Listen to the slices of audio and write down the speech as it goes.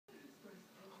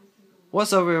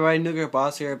What's up, everybody? Nuclear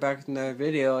Boss here, back with another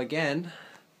video again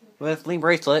with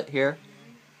Leanbracet here.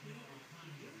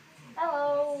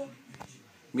 Hello.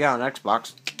 Yeah, on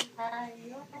Xbox. How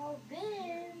you all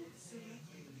been?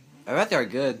 I bet they're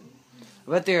good.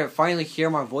 I bet they're finally hear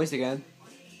my voice again.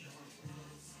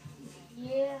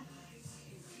 Yeah.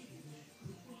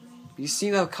 You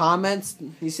see no comments?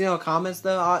 You see no comments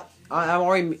though? I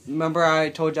already remember I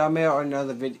told you I made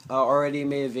another video. Already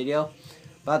made a video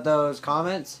about those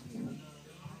comments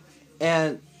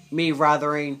and me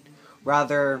rather we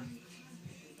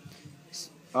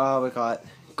call it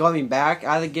going back.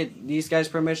 I had to get these guys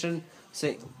permission,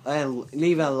 say and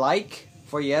leave a like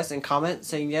for yes and comment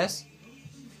saying yes,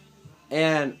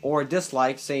 and or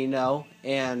dislike saying no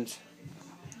and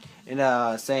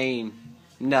saying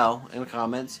no in the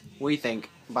comments. What do you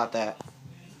think about that?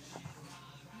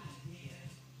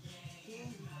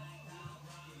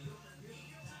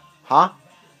 Huh?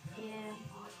 Yeah.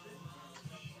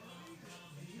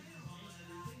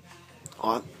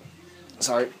 On.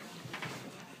 Sorry.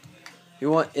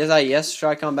 You want? Is that yes? Should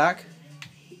I come back?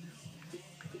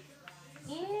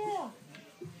 Yeah.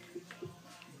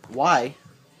 Why?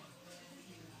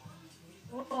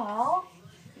 Well,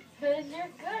 because you're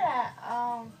good at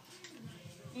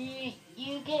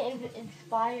you get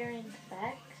inspiring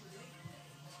facts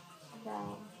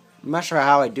about. I'm not sure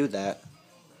how I do that.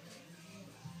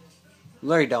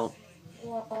 Literally don't.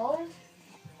 Well,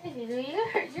 you're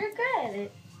good at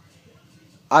it.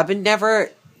 I've been never.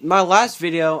 My last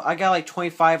video, I got like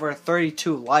 25 or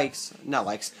 32 likes. Not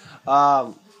likes.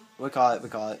 We call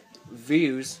it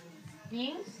views.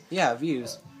 Views? Yeah,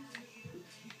 views.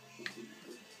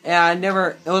 And I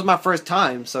never. It was my first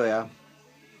time, so yeah.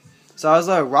 So I was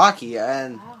a little rocky,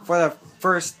 and for the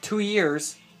first 2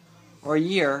 years, or a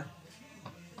year,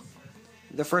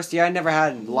 the first year I never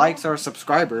had likes or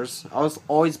subscribers. I was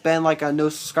always been like a no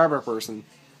subscriber person.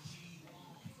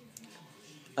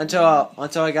 Until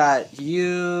I got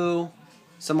you,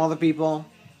 some other people,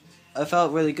 I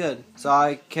felt really good. So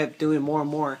I kept doing more and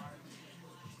more.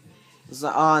 So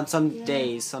on some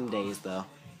days though,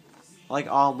 like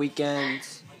on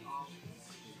weekends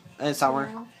and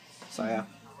summer. So yeah,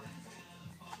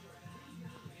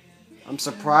 I'm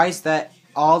surprised that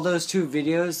all those 2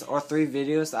 videos or 3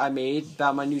 videos that I made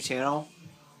about my new channel,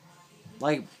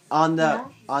 like on the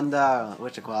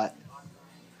what you call it,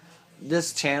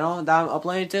 this channel that I'm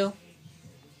uploading to,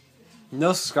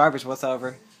 no subscribers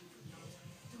whatsoever.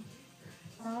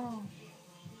 Oh.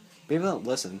 People don't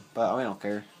listen, but I don't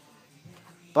care.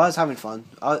 But I was having fun.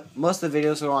 Most of the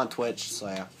videos were on Twitch, so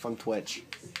yeah, from Twitch.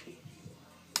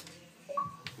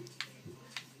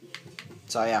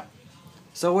 So yeah.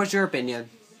 So what's your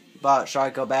opinion about should I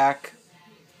go back?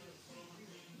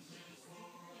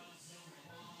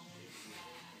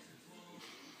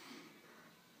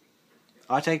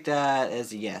 I'll take that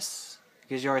as a yes,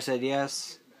 because you already said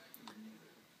yes.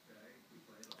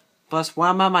 Plus,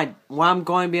 when I'm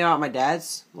going to be out at my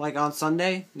dad's, like on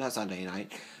Sunday, not Sunday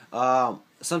night,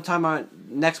 sometime on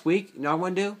next week, you know what I'm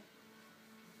going to do?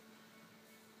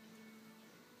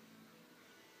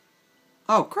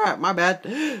 Oh crap, my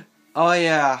bad. Oh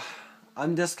yeah,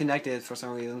 I'm disconnected for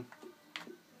some reason.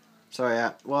 So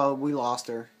yeah, well, we lost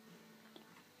her.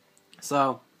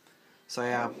 So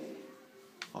yeah.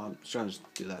 I'm just trying to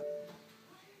do that.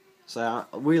 So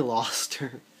we lost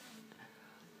her.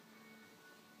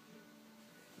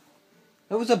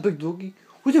 That was a big doggy.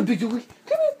 What's a big doggy?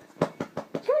 Come here.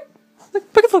 Come here.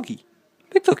 Look, big doggy.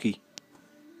 Big doggy.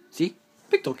 See?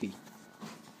 Big doggy.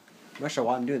 I'm not sure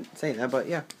why I'm saying that, but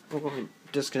yeah. We'll go ahead and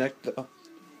disconnect the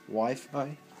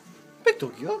Wi-Fi. Big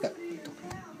doggy, look at big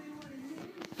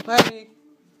doggy. Hey.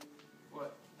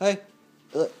 What? Hey.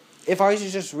 If I should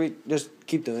just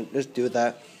keep doing it. Just do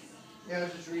that. Yeah,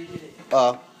 just redid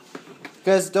it.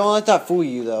 Because don't let that fool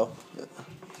you, though.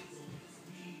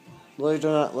 Literally, do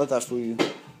not let that fool you.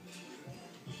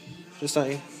 Just not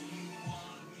you.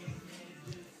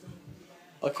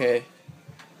 Okay.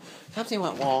 Something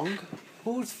went wrong.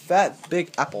 Who's fat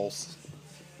big apples?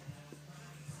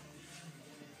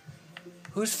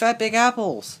 Who's fat big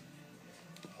apples?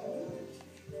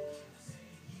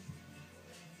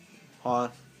 Hold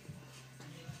on.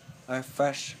 I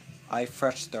fresh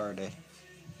started.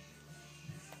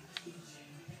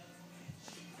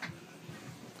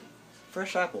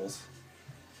 Fresh apples.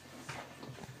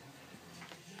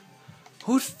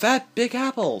 Who's fat big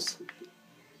apples?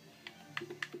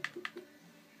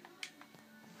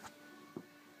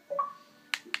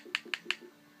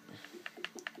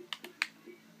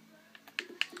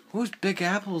 Who's big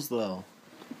apples though?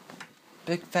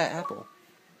 Big fat apple.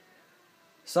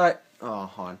 Sorry. Oh,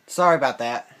 hold on. Sorry about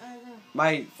that.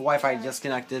 My Wi-Fi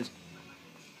disconnected.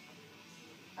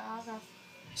 Okay.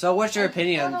 So what's your I still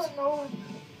opinions? don't know.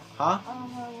 Huh?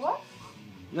 What?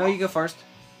 No, you go first.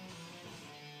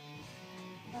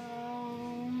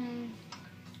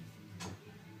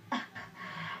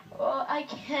 Well, I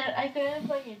can't. I couldn't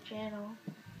find your channel.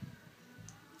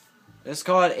 It's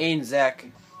called Aiden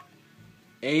Zych.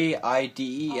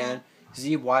 AIDENZYCH.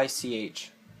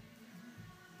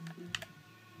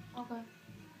 Okay.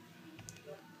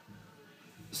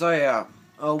 So yeah,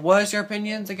 what is your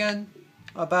opinions again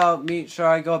about me? Should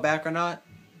I go back or not?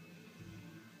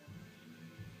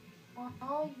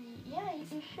 Well, yeah,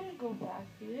 you should go back,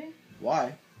 dude.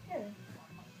 Why? Yeah.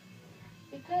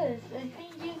 Because I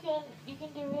think you can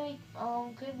do really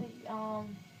good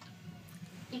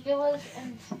you give us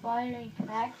inspiring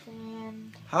facts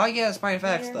and How I get inspiring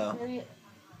facts you're though? really,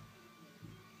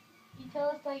 you tell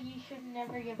us that you should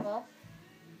never give up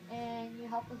and you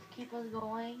help us keep us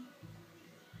going.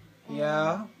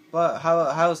 Yeah, but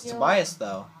how's You'll- Tobias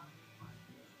though?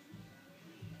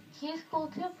 He's cool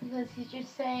too because he's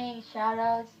just saying shout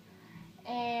outs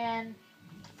and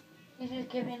he's just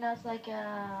giving us like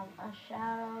a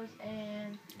shout outs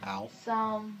and Ow.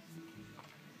 some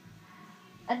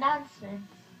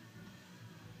announcements.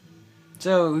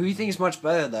 So who do you think is much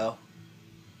better though?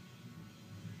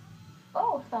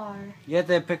 Both are. You have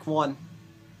to pick one.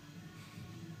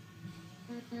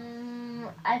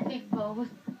 I think both.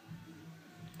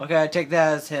 Okay, I take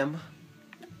that as him.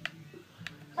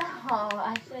 Oh,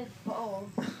 I said both.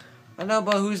 I know,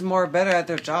 but who's more better at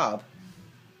their job?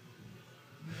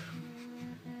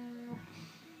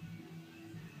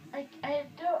 I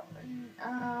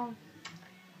don't.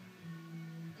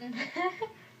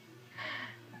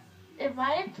 In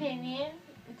my opinion,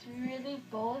 it's really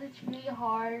both. It's really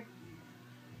hard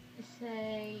to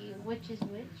say which is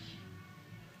which.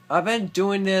 I've been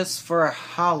doing this for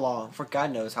how long? For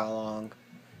God knows how long.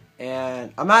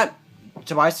 And I'm not,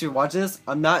 Tobias, if you watch this,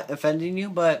 I'm not offending you,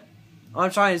 but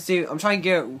I'm trying to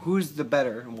get who's the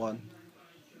better one.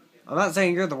 I'm not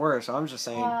saying you're the worst, I'm just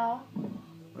saying. Well,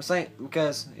 I'm saying,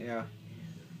 because, yeah.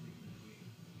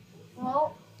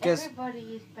 well, 'Cause-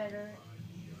 everybody is better.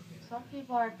 Some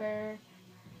people are better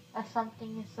at something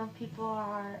and some people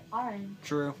aren't.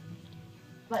 True.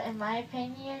 But in my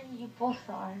opinion, you both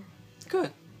are.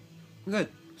 Good. Good.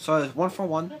 So it's 1 for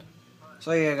 1.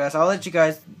 So yeah, guys, I'll let you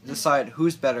guys decide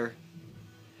who's better.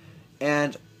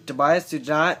 And Tobias, do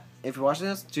not, if you're watching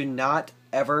this, do not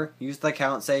ever use the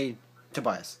account say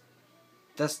Tobias.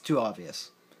 That's too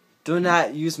obvious. Do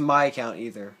not use my account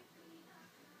either.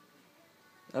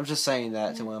 I'm just saying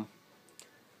that to him.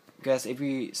 Because if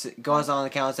he goes on the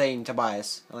account saying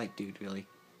Tobias, I'm like, dude, really?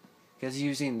 Because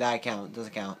using that account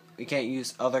doesn't count. We can't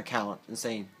use other account and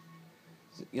saying,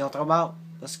 you know what I'm talking about?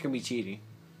 That's gonna be cheating.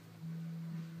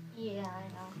 Yeah,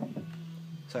 I know.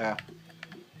 So yeah.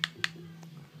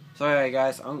 So yeah,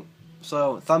 guys.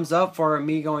 So thumbs up for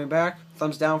me going back.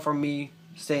 Thumbs down for me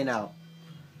staying out.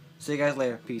 See you guys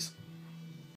later. Peace.